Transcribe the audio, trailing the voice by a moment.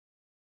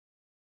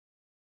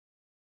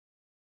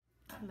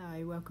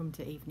Hello, welcome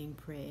to evening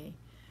prayer.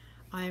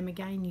 I am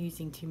again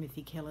using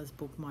Timothy Keller's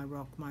book, My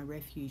Rock, My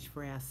Refuge,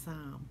 for our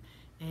psalm.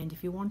 And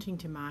if you're wanting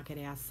to mark it,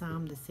 our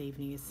psalm this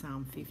evening is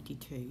Psalm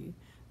 52,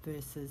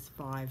 verses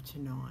 5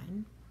 to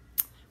 9.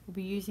 We'll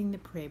be using the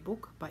prayer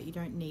book, but you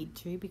don't need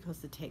to because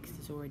the text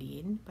is already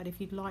in. But if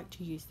you'd like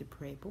to use the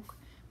prayer book,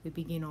 we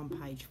begin on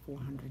page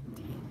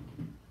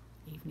 410.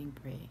 Evening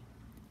prayer.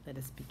 Let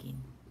us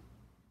begin.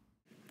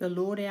 The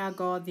Lord our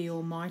God, the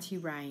Almighty,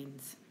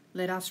 reigns.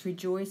 Let us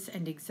rejoice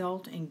and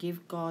exult and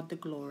give God the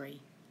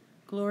glory.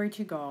 Glory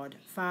to God,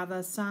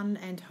 Father, Son,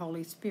 and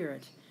Holy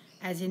Spirit,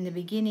 as in the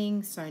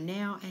beginning, so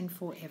now and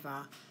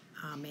forever.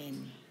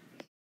 Amen.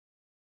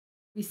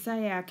 We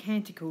say our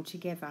canticle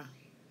together.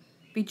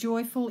 Be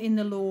joyful in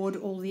the Lord,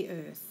 all the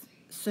earth.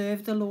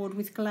 Serve the Lord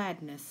with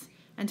gladness,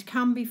 and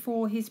come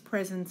before his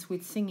presence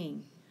with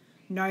singing.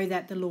 Know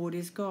that the Lord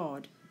is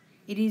God.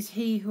 It is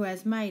he who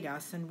has made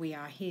us, and we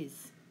are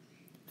his.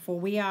 For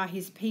we are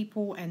his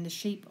people and the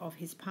sheep of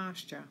his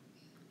pasture.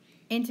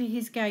 Enter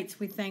his gates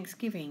with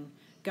thanksgiving,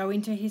 go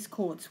into his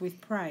courts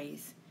with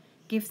praise.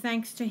 Give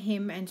thanks to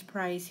him and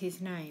praise his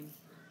name.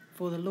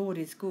 For the Lord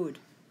is good.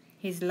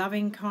 His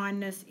loving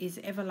kindness is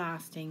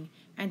everlasting,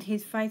 and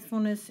his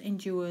faithfulness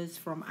endures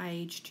from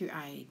age to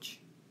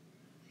age.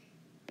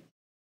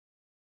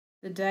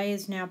 The day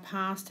is now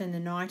past and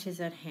the night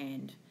is at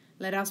hand.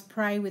 Let us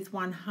pray with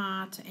one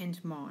heart and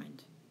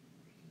mind.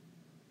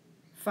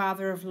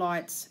 Father of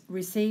lights,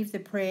 receive the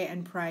prayer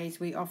and praise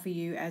we offer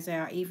you as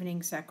our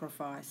evening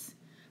sacrifice.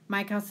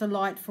 Make us a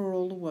light for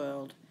all the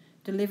world,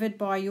 delivered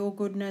by your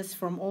goodness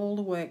from all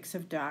the works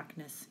of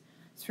darkness,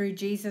 through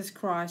Jesus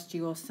Christ,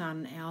 your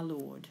Son, our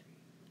Lord.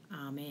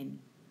 Amen.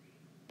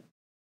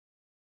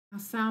 Our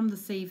psalm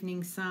this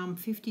evening, Psalm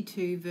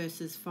 52,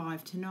 verses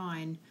 5 to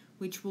 9,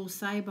 which we'll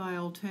say by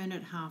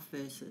alternate half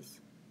verses.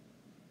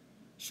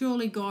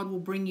 Surely God will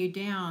bring you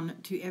down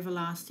to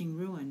everlasting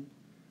ruin.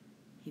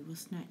 He will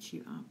snatch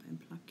you up and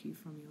pluck you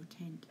from your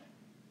tent.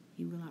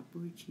 He will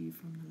uproot you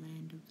from the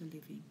land of the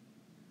living.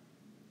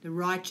 The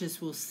righteous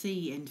will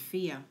see and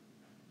fear.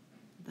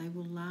 They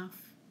will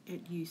laugh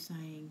at you,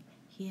 saying,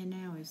 Here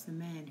now is the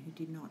man who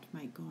did not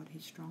make God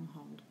his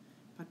stronghold,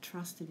 but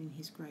trusted in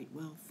his great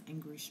wealth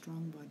and grew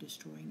strong by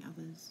destroying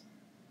others.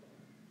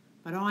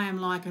 But I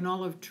am like an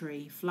olive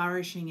tree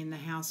flourishing in the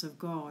house of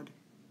God.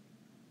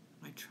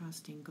 I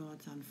trust in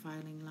God's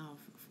unfailing love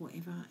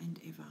forever and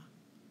ever.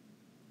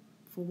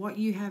 For what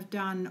you have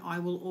done, I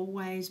will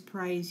always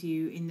praise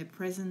you in the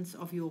presence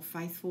of your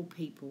faithful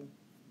people.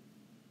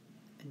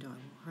 And I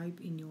will hope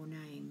in your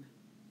name,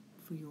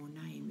 for your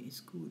name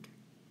is good.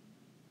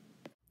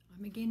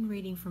 I'm again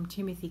reading from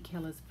Timothy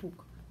Keller's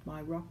book,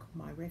 My Rock,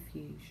 My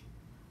Refuge.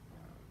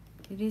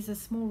 It is a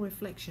small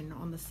reflection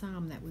on the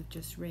psalm that we've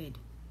just read.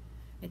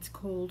 It's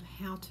called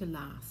How to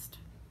Last.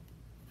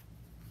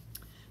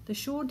 The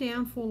sure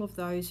downfall of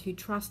those who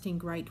trust in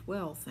great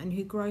wealth and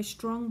who grow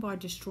strong by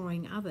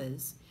destroying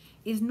others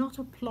is not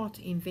a plot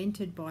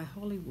invented by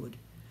Hollywood,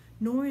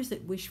 nor is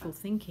it wishful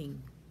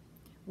thinking.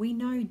 We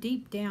know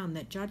deep down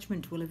that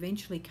judgment will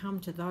eventually come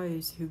to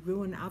those who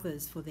ruin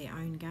others for their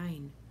own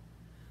gain.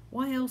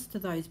 Why else do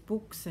those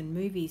books and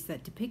movies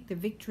that depict the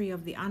victory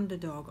of the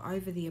underdog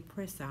over the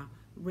oppressor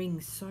ring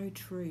so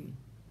true?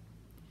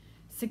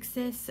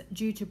 Success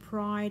due to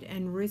pride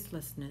and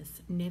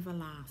ruthlessness never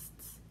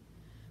lasts.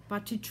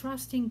 But to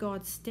trust in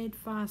God's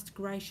steadfast,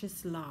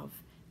 gracious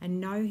love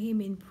and know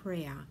him in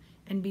prayer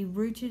and be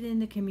rooted in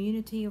the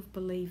community of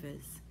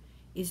believers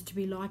is to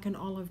be like an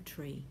olive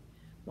tree,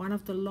 one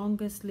of the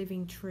longest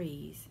living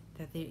trees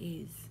that there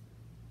is.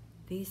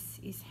 This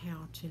is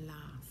how to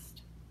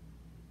last.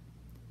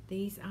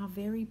 These are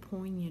very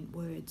poignant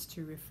words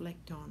to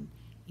reflect on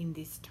in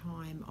this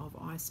time of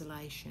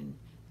isolation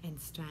and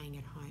staying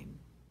at home.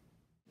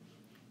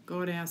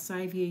 God our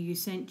Saviour, you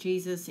sent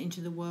Jesus into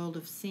the world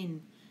of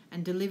sin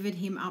and delivered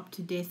him up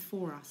to death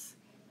for us.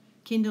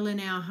 Kindle in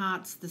our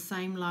hearts the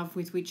same love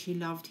with which he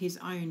loved his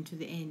own to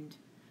the end,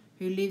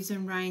 who lives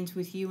and reigns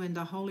with you and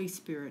the Holy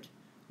Spirit,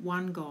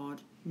 one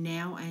God,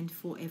 now and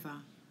forever.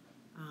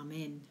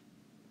 Amen.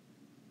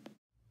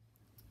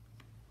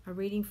 A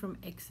reading from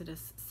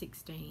Exodus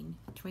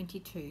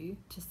 16:22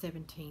 to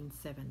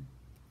 17:7.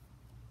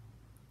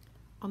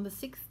 On the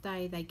 6th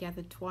day they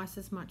gathered twice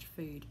as much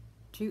food,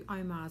 2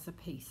 omars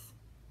apiece.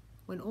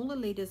 When all the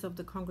leaders of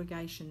the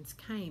congregations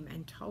came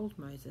and told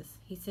Moses,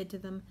 he said to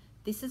them,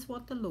 This is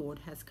what the Lord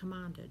has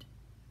commanded.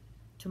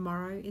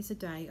 Tomorrow is a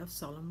day of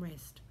solemn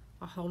rest,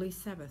 a holy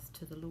Sabbath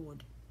to the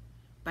Lord.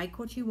 Bake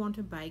what you want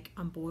to bake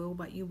and boil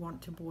what you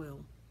want to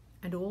boil,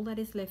 and all that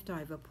is left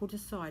over put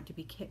aside to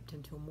be kept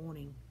until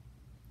morning.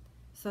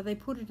 So they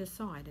put it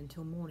aside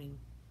until morning,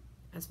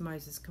 as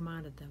Moses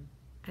commanded them,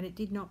 and it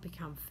did not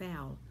become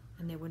foul,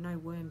 and there were no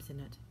worms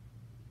in it.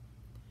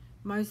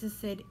 Moses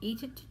said,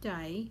 Eat it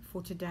today,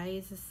 for today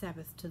is a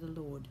Sabbath to the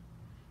Lord.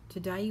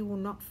 Today you will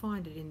not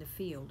find it in the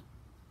field.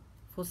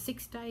 For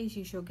 6 days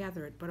you shall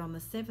gather it, but on the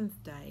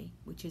 7th day,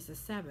 which is a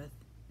Sabbath,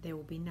 there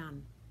will be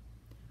none.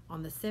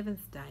 On the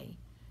 7th day,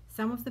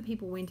 some of the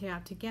people went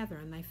out to gather,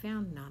 and they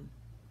found none.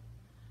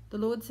 The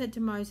Lord said to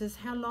Moses,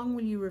 "How long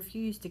will you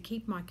refuse to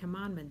keep my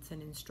commandments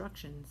and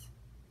instructions?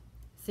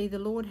 See, the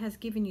Lord has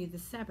given you the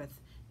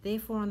Sabbath.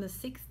 Therefore on the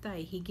 6th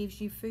day he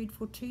gives you food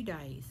for 2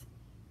 days.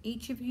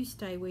 Each of you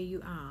stay where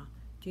you are.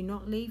 Do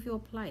not leave your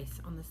place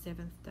on the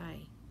 7th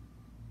day."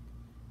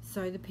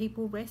 So the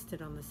people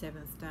rested on the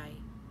 7th day.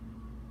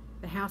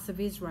 The house of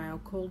Israel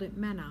called it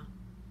manna.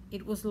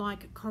 It was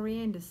like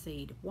coriander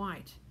seed,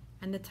 white,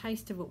 and the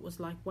taste of it was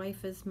like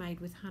wafers made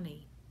with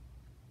honey.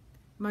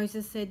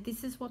 Moses said,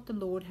 "This is what the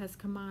Lord has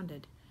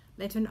commanded.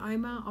 Let an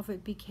omer of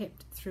it be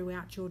kept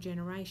throughout your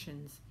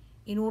generations,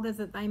 in order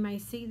that they may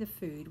see the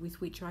food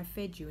with which I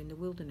fed you in the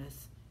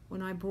wilderness,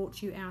 when I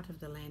brought you out of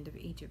the land of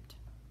Egypt."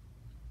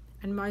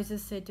 And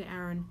Moses said to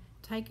Aaron,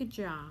 "Take a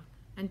jar,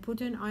 and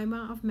put an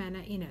omer of manna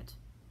in it,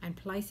 and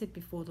place it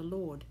before the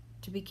Lord,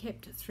 to be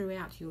kept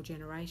throughout your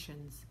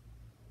generations."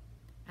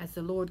 As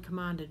the Lord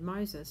commanded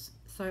Moses,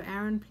 so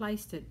Aaron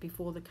placed it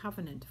before the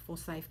covenant for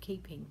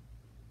safekeeping.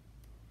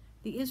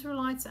 The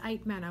Israelites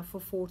ate manna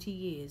for 40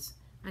 years,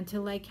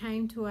 until they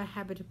came to a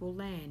habitable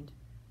land.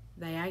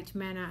 They ate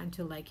manna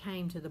until they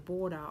came to the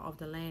border of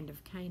the land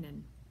of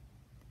Canaan.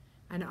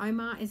 An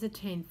omer is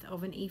 1/10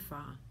 of an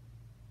ephah.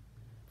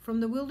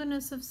 From the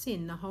wilderness of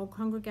Sin, the whole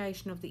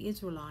congregation of the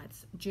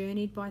Israelites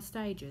journeyed by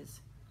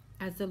stages,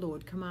 as the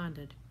Lord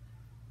commanded.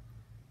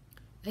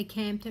 They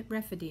camped at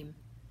Rephidim,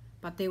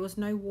 but there was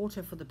no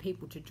water for the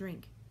people to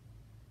drink.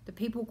 The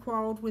people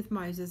quarreled with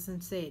Moses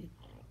and said,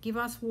 "Give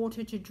us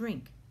water to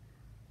drink."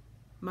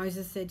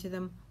 Moses said to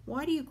them,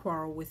 "Why do you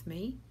quarrel with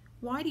me?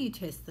 Why do you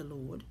test the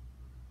Lord?"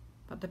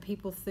 But the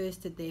people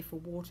thirsted there for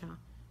water,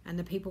 and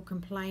the people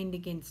complained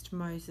against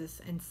Moses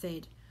and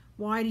said,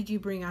 "Why did you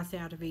bring us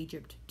out of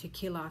Egypt to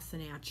kill us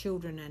and our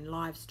children and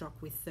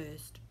livestock with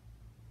thirst?"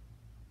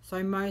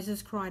 So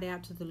Moses cried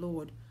out to the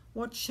Lord,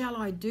 "What shall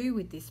I do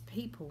with this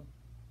people?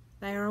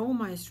 They are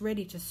almost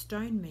ready to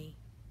stone me."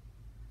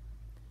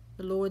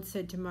 The Lord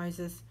said to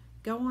Moses,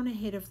 "Go on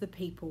ahead of the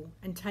people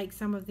and take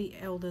some of the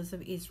elders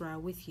of Israel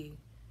with you.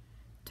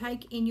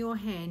 Take in your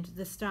hand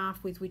the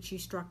staff with which you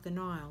struck the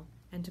Nile,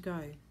 and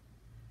go.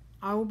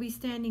 I will be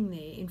standing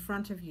there in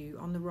front of you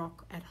on the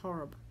rock at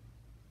Horeb.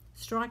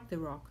 Strike the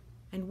rock,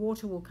 and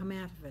water will come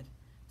out of it,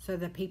 so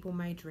that people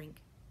may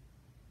drink."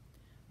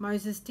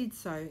 Moses did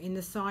so in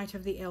the sight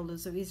of the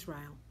elders of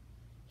Israel.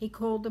 He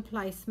called the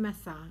place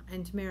Massah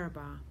and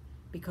Meribah,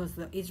 because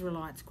the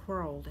Israelites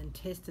quarrelled and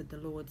tested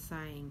the Lord,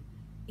 saying,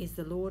 "Is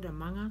the Lord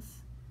among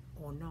us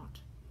or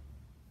not?"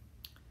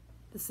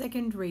 The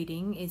second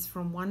reading is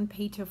from 1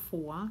 Peter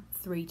 4,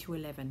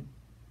 3-11.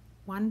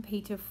 1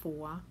 Peter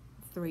 4,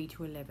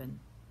 3-11.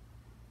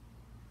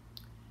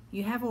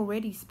 You have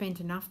already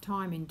spent enough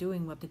time in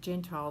doing what the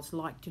Gentiles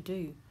like to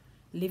do,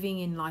 living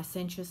in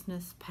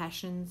licentiousness,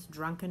 passions,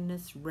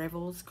 drunkenness,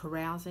 revels,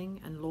 carousing,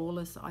 and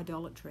lawless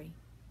idolatry.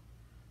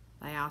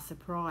 They are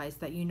surprised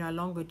that you no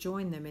longer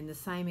join them in the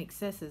same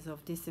excesses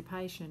of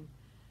dissipation,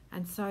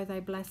 and so they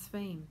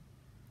blaspheme.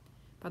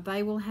 But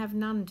they will have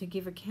none to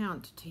give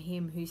account to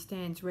him who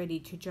stands ready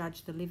to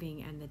judge the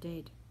living and the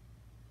dead.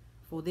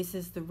 For this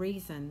is the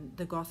reason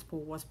the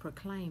gospel was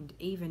proclaimed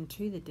even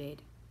to the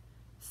dead,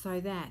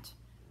 so that,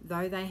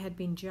 though they had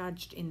been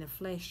judged in the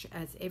flesh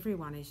as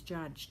everyone is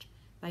judged,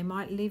 they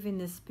might live in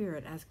the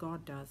spirit as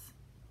God does.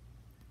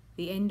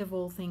 The end of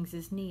all things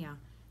is near.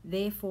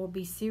 Therefore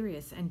be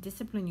serious and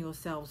discipline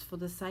yourselves for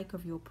the sake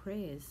of your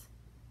prayers.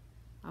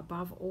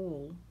 Above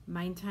all,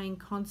 maintain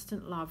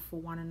constant love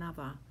for one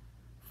another,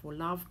 for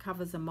love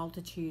covers a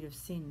multitude of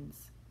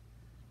sins.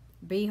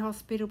 Be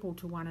hospitable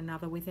to one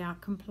another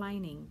without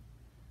complaining.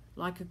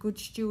 Like good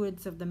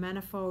stewards of the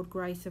manifold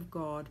grace of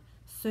God,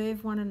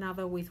 serve one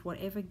another with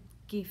whatever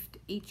gift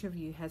each of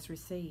you has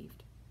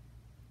received.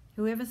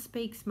 Whoever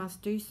speaks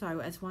must do so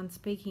as one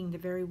speaking the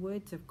very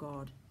words of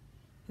God.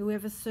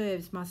 Whoever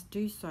serves must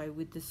do so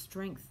with the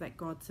strength that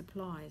God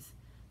supplies,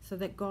 so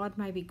that God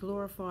may be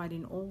glorified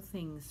in all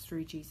things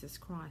through Jesus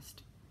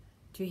Christ.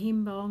 To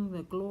him belong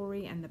the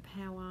glory and the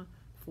power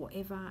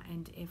forever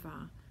and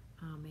ever.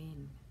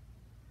 Amen.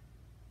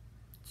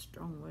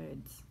 Strong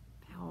words,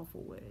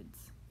 powerful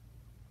words.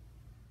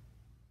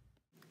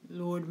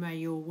 Lord, may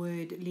your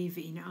word live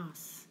in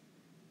us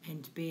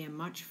and bear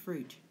much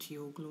fruit to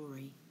your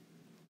glory.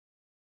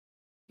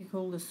 We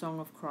call the song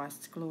of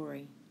Christ's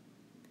glory.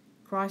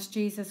 Christ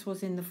Jesus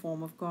was in the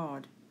form of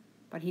God,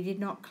 but he did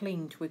not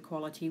cling to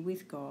equality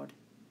with God.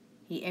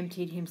 He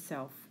emptied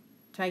himself,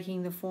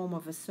 taking the form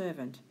of a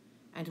servant,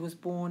 and was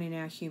born in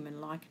our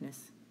human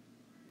likeness.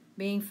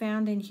 Being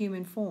found in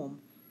human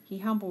form, he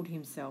humbled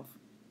himself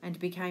and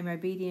became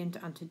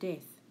obedient unto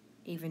death,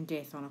 even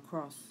death on a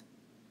cross.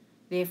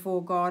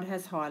 Therefore God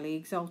has highly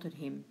exalted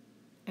him,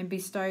 and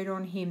bestowed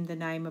on him the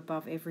name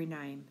above every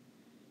name,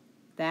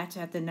 that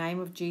at the name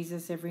of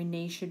Jesus every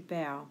knee should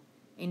bow,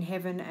 in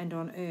heaven and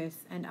on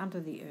earth and under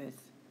the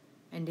earth,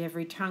 and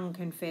every tongue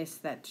confess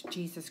that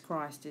Jesus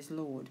Christ is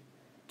Lord,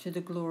 to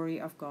the glory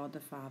of God the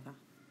Father.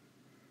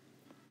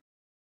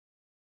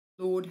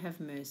 Lord, have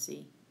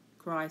mercy.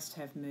 Christ,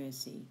 have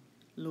mercy.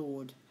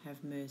 Lord,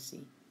 have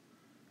mercy.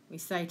 We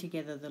say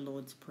together the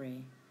Lord's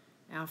Prayer.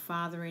 Our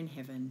Father in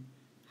heaven,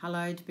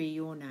 hallowed be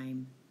your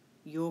name.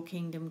 Your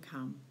kingdom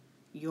come,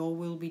 your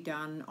will be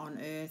done on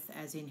earth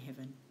as in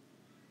heaven.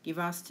 Give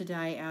us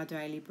today our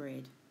daily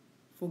bread.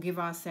 Forgive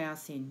us our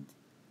sins,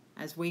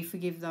 as we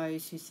forgive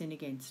those who sin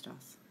against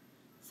us.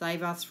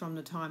 Save us from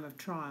the time of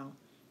trial,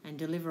 and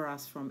deliver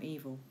us from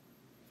evil.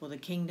 For the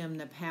kingdom,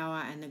 the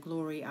power, and the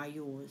glory are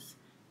yours,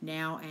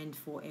 now and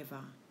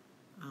forever.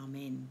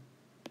 Amen.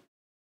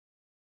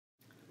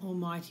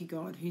 Almighty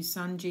God, whose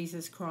Son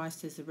Jesus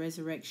Christ is the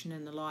resurrection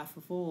and the life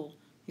of all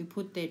who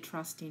put their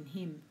trust in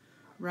him,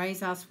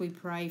 raise us, we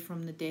pray,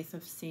 from the death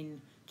of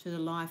sin to the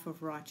life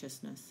of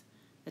righteousness,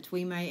 that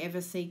we may ever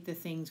seek the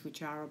things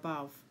which are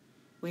above,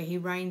 where he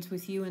reigns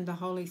with you and the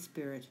Holy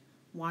Spirit,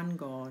 one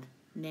God,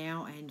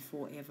 now and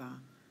forever.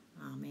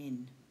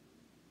 Amen.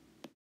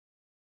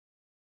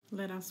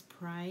 Let us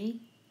pray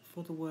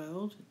for the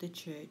world, the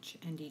church,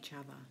 and each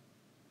other.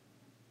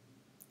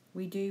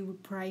 We do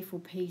pray for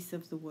peace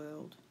of the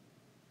world.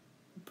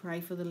 We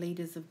pray for the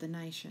leaders of the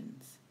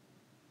nations,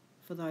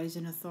 for those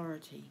in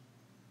authority,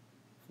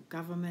 for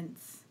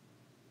governments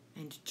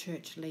and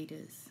church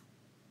leaders.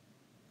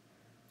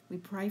 We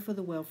pray for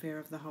the welfare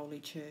of the Holy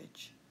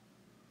Church.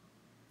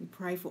 We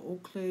pray for all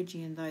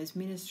clergy and those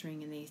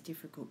ministering in these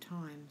difficult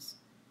times.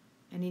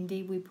 And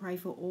indeed we pray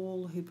for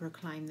all who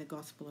proclaim the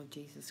gospel of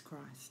Jesus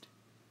Christ.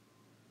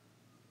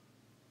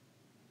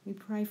 We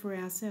pray for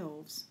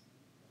ourselves,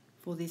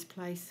 for this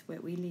place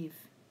where we live,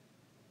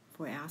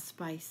 for our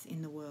space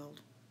in the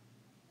world.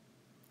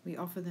 We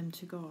offer them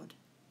to God.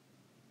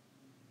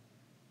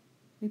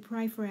 We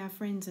pray for our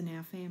friends and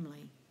our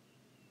family,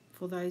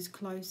 for those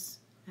close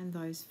and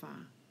those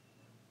far.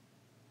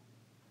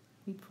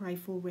 We pray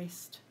for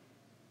rest,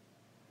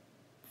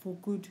 for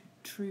good,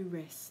 true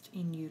rest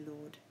in you,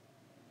 Lord.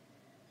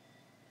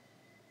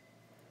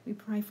 We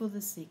pray for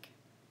the sick,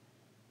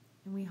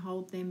 and we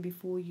hold them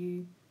before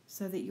you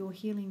so that your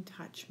healing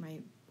touch may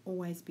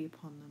always be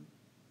upon them.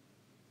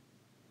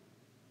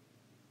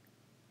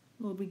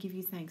 Lord, we give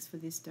you thanks for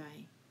this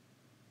day.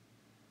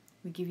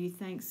 We give you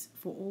thanks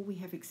for all we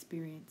have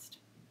experienced,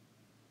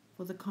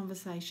 for the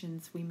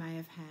conversations we may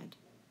have had,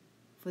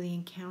 for the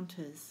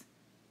encounters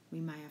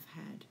we may have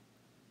had,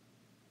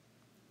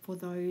 for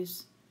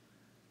those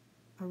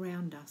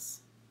around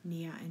us,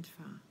 near and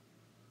far.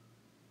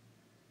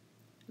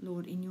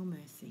 Lord, in your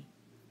mercy,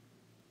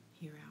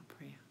 hear our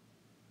prayer.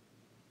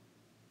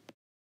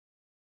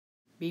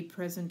 Be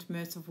present,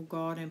 merciful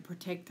God, and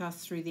protect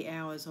us through the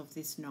hours of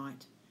this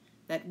night,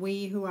 that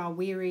we who are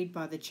wearied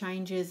by the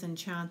changes and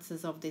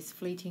chances of this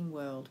fleeting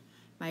world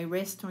may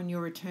rest on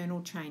your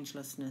eternal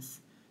changelessness,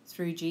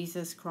 through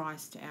Jesus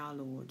Christ our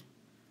Lord.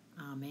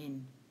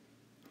 Amen.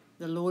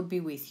 The Lord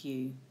be with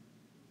you.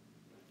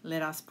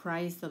 Let us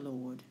praise the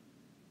Lord.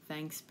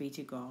 Thanks be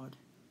to God.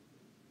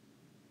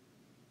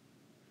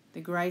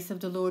 The grace of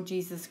the Lord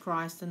Jesus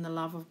Christ and the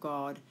love of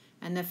God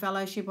and the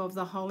fellowship of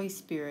the Holy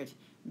Spirit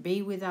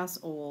be with us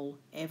all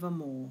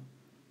evermore.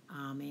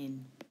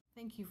 Amen.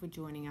 Thank you for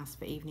joining us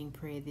for evening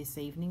prayer this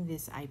evening,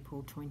 this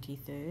April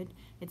 23rd.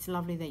 It's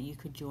lovely that you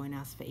could join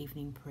us for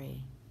evening prayer.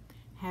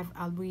 Have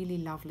a really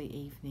lovely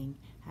evening.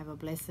 Have a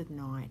blessed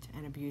night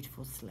and a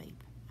beautiful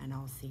sleep. And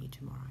I'll see you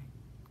tomorrow.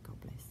 God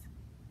bless.